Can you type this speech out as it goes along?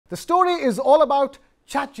The story is all about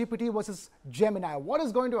ChatGPT versus Gemini. What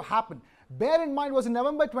is going to happen? Bear in mind, it was in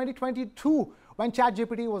November 2022 when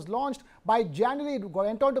ChatGPT was launched. By January, it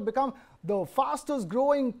went on to become the fastest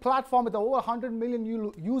growing platform with over 100 million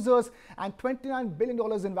users and $29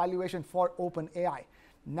 billion in valuation for OpenAI.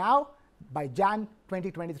 Now, by Jan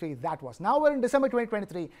 2023, that was. Now we're in December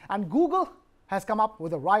 2023, and Google has come up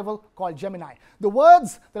with a rival called Gemini. The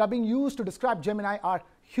words that are being used to describe Gemini are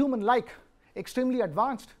human-like, extremely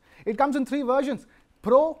advanced. It comes in 3 versions: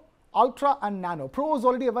 Pro, Ultra, and Nano. Pro is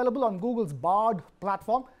already available on Google's Bard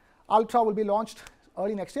platform. Ultra will be launched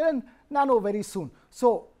early next year, and Nano very soon.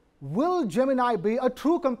 So, will Gemini be a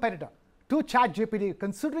true competitor to ChatGPT,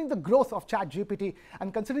 considering the growth of ChatGPT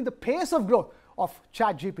and considering the pace of growth of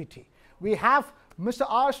ChatGPT? We have Mr.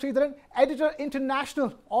 R. Sridharan, Editor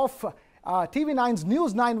International of TV9's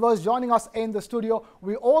News 9verse, joining us in the studio.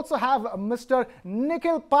 We also have Mr.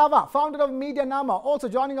 Nikhil Pahwa, founder of MediaNama, also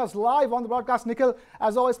joining us live on the broadcast. Nikhil,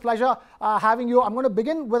 as always, pleasure having you. I'm going to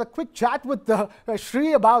begin with a quick chat with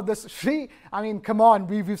Sri about this. Sri, I mean, come on,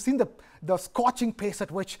 we've seen the scorching pace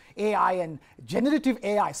at which AI and generative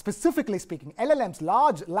AI, specifically speaking, LLMs,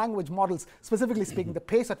 large language models, specifically speaking, the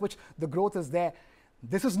pace at which the growth is there.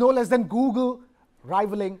 This is no less than Google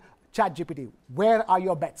rivaling ChatGPT. Where are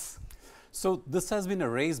your bets? So this has been a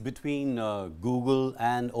race between Google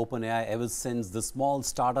and OpenAI ever since the small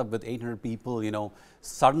startup with 800 people,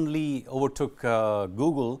 suddenly overtook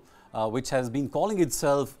Google, which has been calling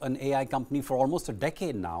itself an AI company for almost a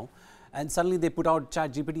decade now. And suddenly they put out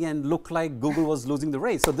ChatGPT and looked like Google was losing the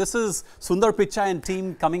race. So this is Sundar Pichai and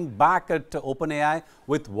team coming back at OpenAI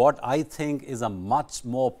with what I think is a much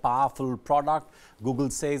more powerful product. Google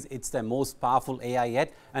says it's their most powerful AI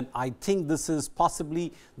yet. And I think this is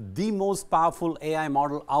possibly the most powerful AI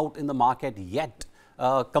model out in the market yet,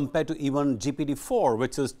 compared to even GPT-4,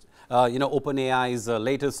 which is OpenAI's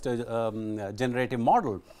latest generative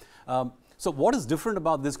model. So what is different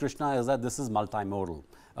about this, Krishna, is that this is multimodal.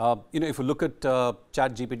 If you look at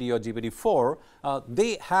ChatGPT or GPT-4,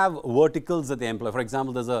 they have verticals that they employ. For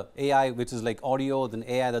example, there's a AI which is like audio, then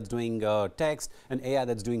AI that's doing text, and AI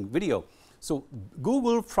that's doing video. So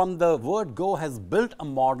Google, from the word go, has built a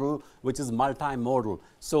model which is multimodal.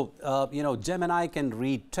 So Gemini can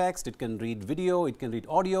read text, it can read video, it can read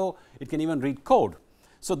audio, it can even read code.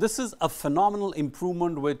 So this is a phenomenal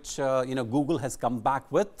improvement which Google has come back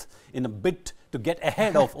with in a bid to get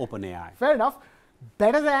ahead of OpenAI. Fair enough.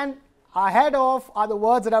 Better than, ahead of are the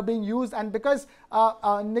words that are being used. And because,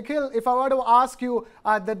 Nikhil, if I were to ask you,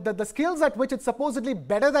 the skills at which it's supposedly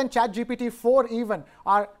better than ChatGPT-4 even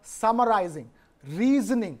are summarizing,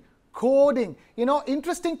 reasoning, coding,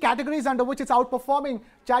 interesting categories under which it's outperforming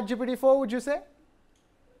ChatGPT-4, would you say?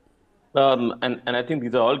 And I think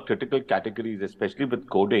these are all critical categories, especially with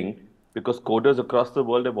coding, because coders across the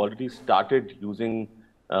world have already started using,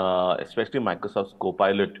 especially Microsoft's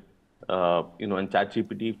Copilot, and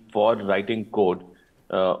ChatGPT for writing code.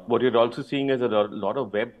 What you're also seeing is that a lot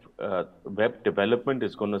of web development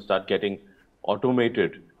is going to start getting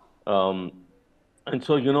automated. And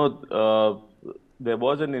so, there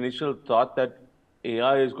was an initial thought that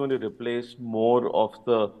AI is going to replace more of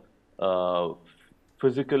the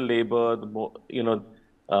physical labor, the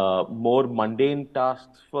more mundane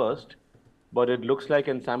tasks first. But it looks like,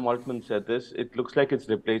 and Sam Altman said this, it looks like it's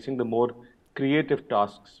replacing the more creative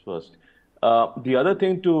tasks first. The other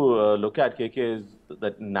thing to look at, KK, is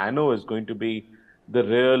that Nano is going to be the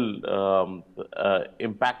real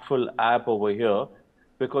impactful app over here,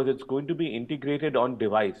 because it's going to be integrated on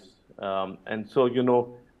device. And so,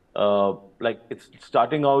 like it's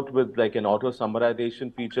starting out with like an auto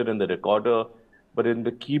summarization feature in the recorder, but in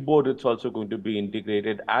the keyboard, it's also going to be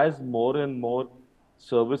integrated. As more and more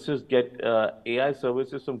services get, AI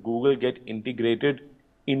services from Google get integrated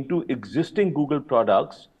into existing Google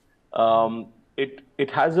products, it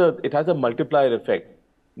has a multiplier effect.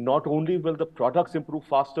 Not only will the products improve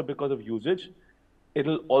faster because of usage,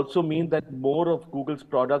 it'll also mean that more of Google's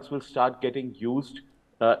products will start getting used.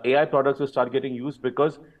 AI products will start getting used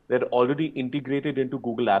because they're already integrated into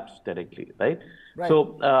Google Apps directly, right?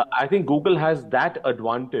 So I think Google has that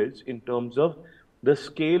advantage in terms of the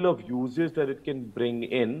scale of users that it can bring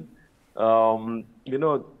in, and the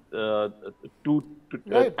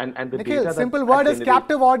Nikhil, data. Simple word is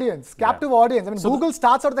captive audience. Captive audience. I mean, so Google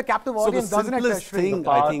starts out with the captive audience, doesn't it? So the simplest thing,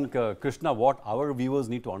 I think, Krishna, what our viewers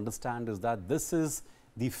need to understand is that this is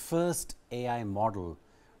the first AI model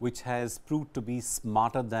which has proved to be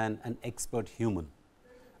smarter than an expert human.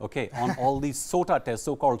 Okay, on all these SOTA tests,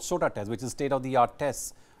 so-called SOTA tests, which is state-of-the-art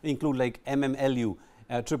tests, include like MMLU,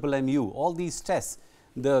 triple MU, all these tests.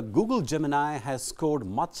 The Google Gemini has scored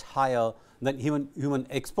much higher than human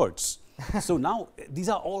experts. So now these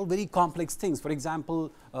are all very complex things. For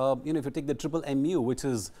example, if you take the triple MU, which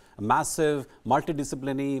is massive,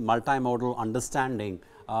 multidisciplinary, multimodal understanding,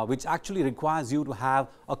 which actually requires you to have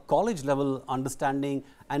a college level understanding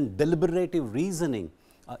and deliberative reasoning.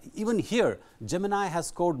 Even here, Gemini has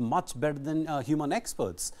scored much better than human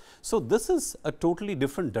experts. So this is a totally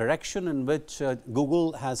different direction in which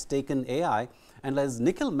Google has taken AI. And as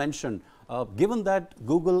Nikhil mentioned, given that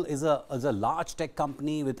Google is a large tech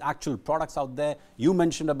company with actual products out there, you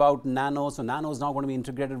mentioned about Nano. So Nano is now going to be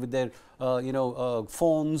integrated with their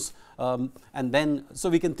phones, and then so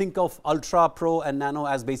we can think of Ultra, Pro, and Nano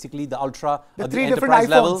as basically the Ultra, the three enterprise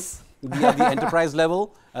level. The enterprise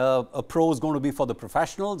level. A Pro is going to be for the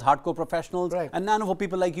professionals, hardcore professionals, right. And Nano for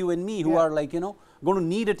people like you and me who are like going to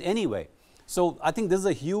need it anyway. So I think this is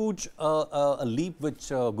a huge a leap which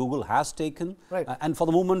Google has taken, right. And for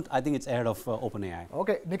the moment, I think it's ahead of OpenAI.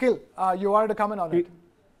 Okay, Nikhil, you wanted to comment on it.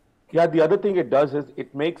 Yeah, the other thing it does is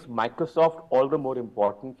it makes Microsoft all the more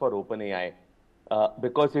important for OpenAI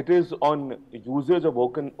because it is on users of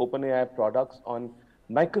OpenAI products on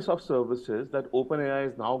Microsoft services that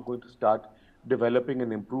OpenAI is now going to start developing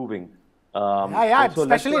and improving. So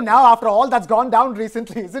especially now after all that's gone down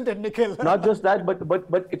recently, isn't it, Nikhil? Not just that,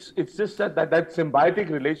 but it's just that symbiotic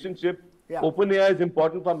relationship. Yeah. OpenAI is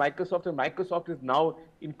important for Microsoft, and Microsoft is now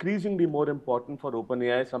increasingly more important for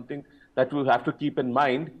OpenAI, something that we'll have to keep in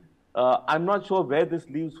mind. I'm not sure where this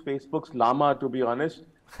leaves Facebook's Llama, to be honest.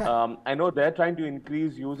 I know they're trying to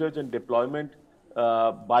increase usage and deployment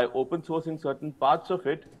by open sourcing certain parts of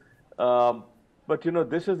it. But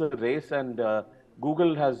this is a race, and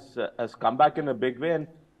Google has come back in a big way, and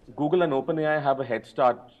Google and OpenAI have a head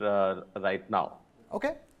start right now.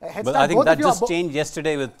 Okay. But I think that just changed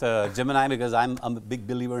yesterday with Gemini, because I'm a big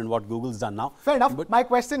believer in what Google's done now. Fair enough. But my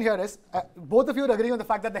question here is, both of you are agreeing on the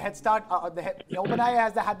fact that the head start, OpenAI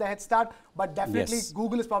has had the head start, but definitely yes.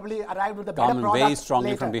 Google has probably arrived with a better product very strongly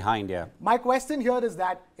later. From behind, yeah. My question here is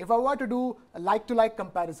that if I were to do a like-to-like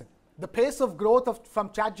comparison, the pace of growth from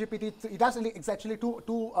ChatGPT, it's actually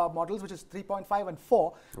two models, which is 3.5 and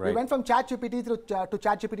 4. Right. We went from ChatGPT to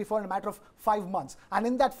ChatGPT 4 in a matter of 5 months. And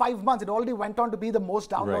in that 5 months, it already went on to be the most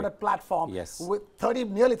downloaded platform with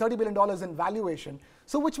nearly $30 billion in valuation.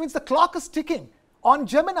 So which means the clock is ticking on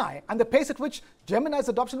Gemini and the pace at which Gemini's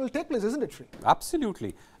adoption will take place, isn't it, Sri?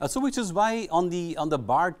 Absolutely. So which is why on the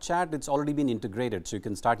Bard chat, it's already been integrated. So you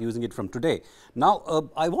can start using it from today.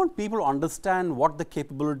 Now, I want people to understand what the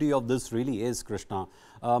capability of this really is, Krishna.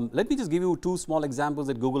 Let me just give you 2 small examples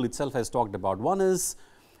that Google itself has talked about. One is,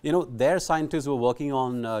 their scientists who are working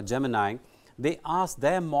on Gemini, they asked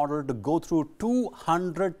their model to go through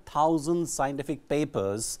 200,000 scientific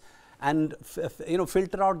papers and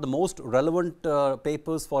filter out the most relevant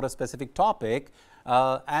papers for a specific topic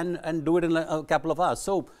and do it in a couple of hours.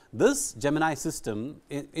 So this Gemini system,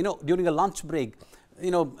 during a lunch break,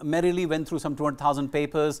 merrily went through some 200,000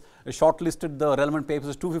 papers, shortlisted the relevant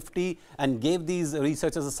papers 250, and gave these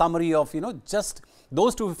researchers a summary of just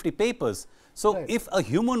those 250 papers. So right. If a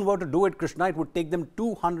human were to do it, Krishna, it would take them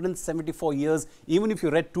 274 years, even if you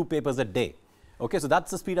read 2 papers a day. Okay, so that's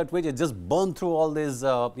the speed at which it just burned through all these,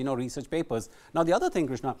 research papers. Now, the other thing,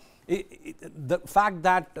 Krishna, the fact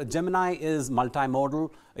that Gemini is multimodal,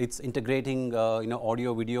 it's integrating,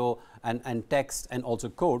 audio, video, and text, and also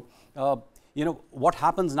code. What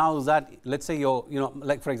happens now is that, let's say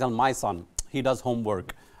like for example, my son, he does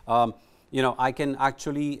homework. I can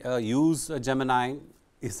actually use Gemini.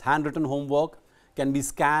 His handwritten homework can be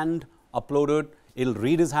scanned, uploaded. It'll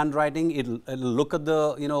read his handwriting, it'll look at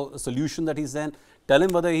the solution that he sent, tell him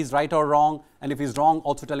whether he's right or wrong, and if he's wrong,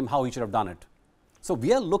 also tell him how he should have done it. So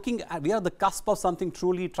we are at the cusp of something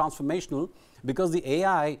truly transformational, because the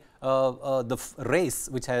AI, race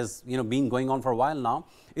which has been going on for a while now,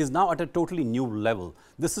 is now at a totally new level.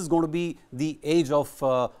 This is going to be the age of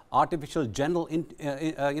artificial general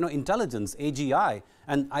intelligence, AGI,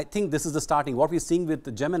 and I think this is the starting. What we're seeing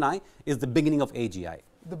with Gemini is the beginning of AGI.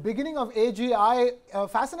 The beginning of AGI,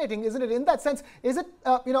 fascinating, isn't it? In that sense, is it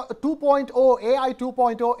 2.0, AI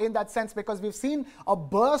 2.0 in that sense? Because we've seen a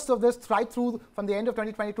burst of this right through from the end of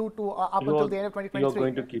 2022 to up until the end of 2023. You're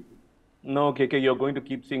going to keep, no, KK, you're going to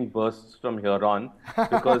keep seeing bursts from here on,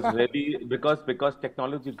 because really, because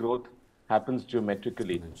technology growth happens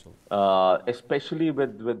geometrically, especially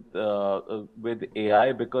with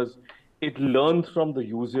AI, because it learns from the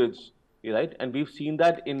usage. Right, and we've seen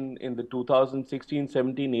that in the 2016,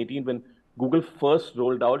 17, 18, when Google first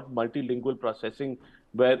rolled out multilingual processing,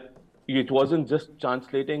 where it wasn't just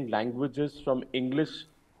translating languages from English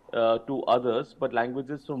to others, but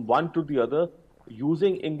languages from one to the other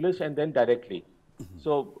using English and then directly.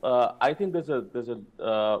 So I think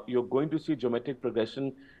you're going to see geometric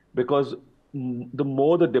progression because the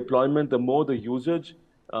more the deployment, the more the usage,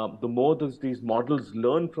 the more these models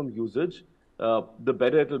learn from usage, the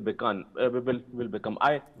better it will become. Will become.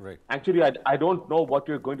 Right. Actually, I don't know what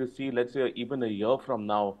you're going to see. Let's say even a year from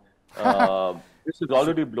now, this has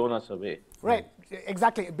already blown us away. Right,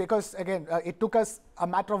 exactly, because again, it took us a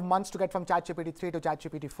matter of months to get from ChatGPT 3 to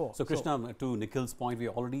ChatGPT 4. So Krishna, to Nikhil's point, we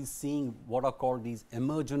are already seeing what are called these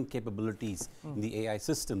emergent capabilities in the AI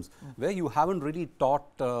systems, where you haven't really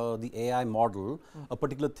taught the AI model a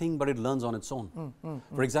particular thing, but it learns on its own.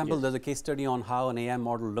 For example, there's a case study on how an AI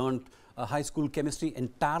model learned high school chemistry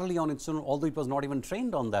entirely on its own, although it was not even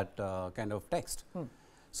trained on that kind of text.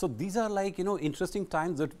 So these are like, interesting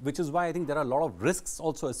times, which is why I think there are a lot of risks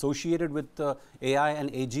also associated with AI and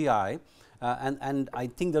AGI. And I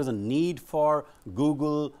think there's a need for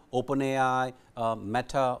Google, OpenAI,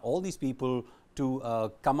 Meta, all these people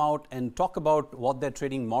to come out and talk about what their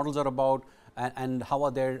training models are about and how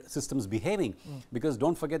are their systems behaving. Because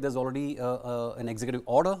don't forget, there's already an executive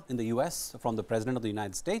order in the US from the President of the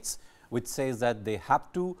United States, which says that they have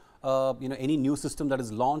to, any new system that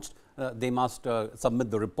is launched, they must submit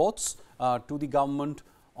the reports to the government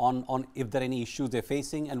on if there are any issues they're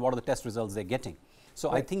facing and what are the test results they're getting. So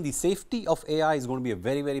I think the safety of AI is going to be a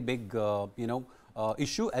very, very big,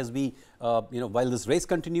 issue as we, while this race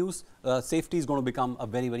continues, safety is going to become a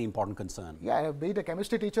very, very important concern. Yeah, be it a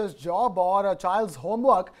chemistry teacher's job or a child's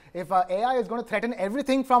homework, if AI is going to threaten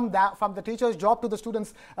everything from the teacher's job to the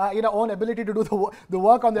students' own ability to do the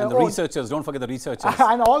work on their own. And the researchers, don't forget the researchers.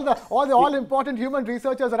 And all important human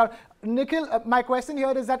researchers around. Nikhil, my question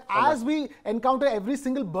here is that as we encounter every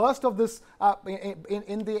single burst of this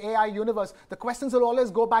in the AI universe, the questions will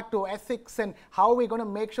always go back to ethics and how are we going to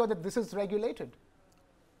make sure that this is regulated?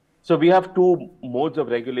 So we have two modes of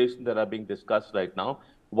regulation that are being discussed right now.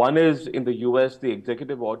 One is in the US, the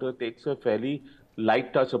executive order takes a fairly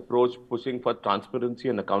light touch approach, pushing for transparency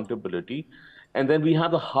and accountability. And then we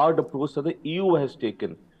have a hard approach that the EU has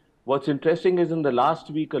taken. What's interesting is in the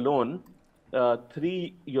last week alone,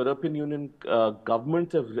 3 European Union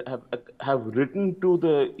governments have written to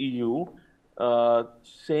the EU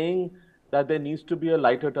saying that there needs to be a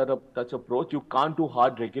lighter touch approach. You can't do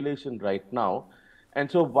hard regulation right now. And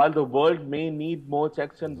so while the world may need more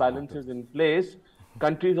checks and balances in place,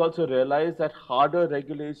 countries also realize that harder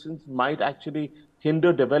regulations might actually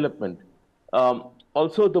hinder development.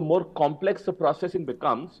 Also, the more complex the processing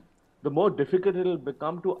becomes, the more difficult it will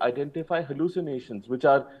become to identify hallucinations, which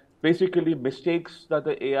are basically mistakes that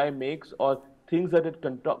the AI makes or things that it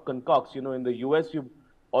concocts. In the US, you've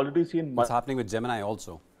already seen... What's happening with Gemini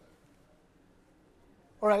also.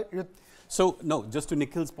 All right. So, no, just to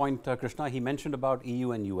Nikhil's point, Krishna, he mentioned about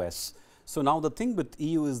EU and US. So now the thing with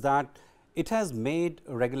EU is that it has made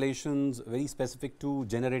regulations very specific to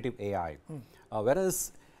generative AI,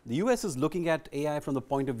 whereas the US is looking at AI from the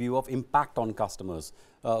point of view of impact on customers,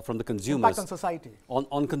 from the consumers. Impact on society.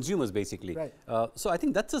 On consumers, basically. Right. So I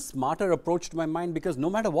think that's a smarter approach to my mind, because no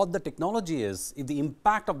matter what the technology is, if the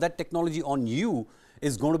impact of that technology on you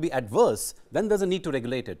is going to be adverse, then there's a need to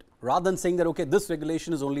regulate it, rather than saying that, okay, this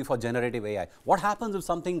regulation is only for generative AI. What happens if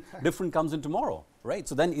something different comes in tomorrow, right?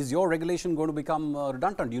 So then is your regulation going to become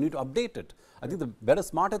redundant? You need to update it. I think the better,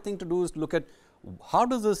 smarter thing to do is to look at how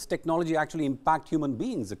does this technology actually impact human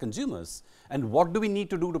beings, the consumers, and what do we need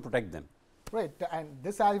to do to protect them? Right, and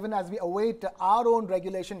this even as we await our own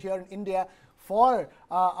regulation here in India for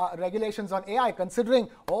regulations on AI, considering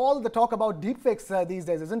all the talk about deepfakes these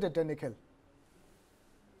days, isn't it, Nikhil?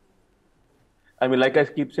 I mean, like I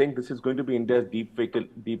keep saying, this is going to be India's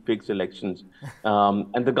deepfakes elections.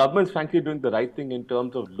 And the government's frankly doing the right thing in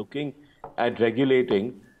terms of looking at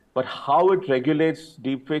regulating, but how it regulates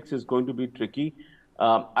deepfakes is going to be tricky.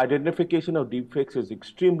 Identification of deepfakes is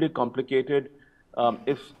extremely complicated.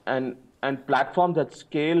 And platforms at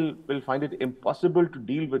scale will find it impossible to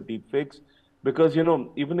deal with deepfakes because,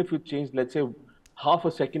 even if you change, let's say, half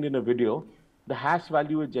a second in a video, the hash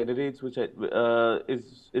value it generates, which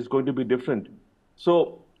is going to be different.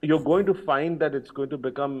 So you're going to find that it's going to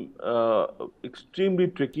become extremely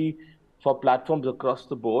tricky for platforms across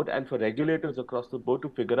the board and for regulators across the board to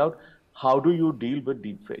figure out how do you deal with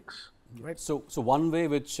deepfakes. Right. So one way,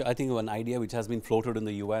 which I think an idea which has been floated in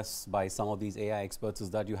the US by some of these AI experts,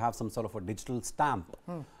 is that you have some sort of a digital stamp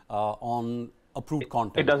on approved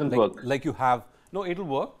content. It doesn't work. Like you have, no, it'll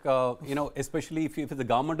work, especially if the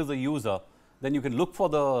government is a user, then you can look for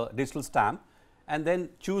the digital stamp and then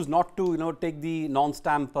choose not to, take the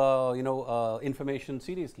non-stamp, information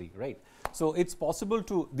seriously, right? So it's possible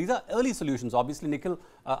to, these are early solutions. Obviously, Nikhil,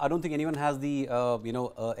 I don't think anyone has the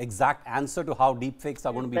exact answer to how deepfakes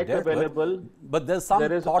are going to be dealt with. But there's some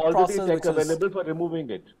thought process. There is already tech available for removing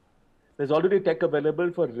it. There's already tech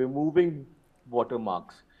available for removing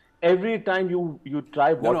watermarks. Every time you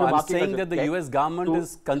try watermarking, no, I'm saying that the US government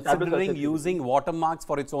is considering using watermarks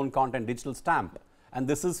for its own content, digital stamp. And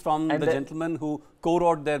this is from the gentleman who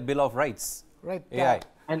co-wrote their Bill of Rights. Right. AI.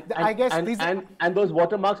 And I guess and those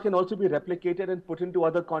watermarks can also be replicated and put into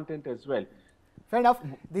other content as well. Fair enough.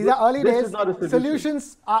 These are early days.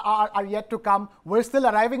 Solutions are yet to come. We're still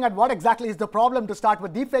arriving at what exactly is the problem to start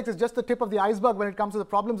with. Deepfakes is just the tip of the iceberg when it comes to the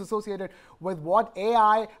problems associated with what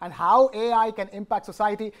AI and how AI can impact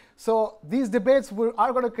society. So these debates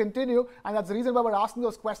are going to continue, and that's the reason why we're asking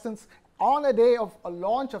those questions on a day of a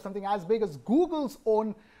launch of something as big as Google's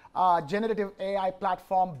own generative AI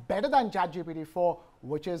platform, better than ChatGPT 4,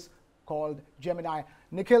 which is called Gemini.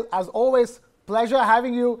 Nikhil, as always, pleasure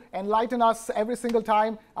having you enlighten us every single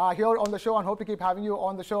time here on the show, and hope to keep having you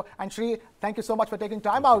on the show. And Sri, thank you so much for taking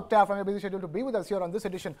time out from your busy schedule to be with us here on this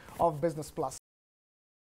edition of Business Plus.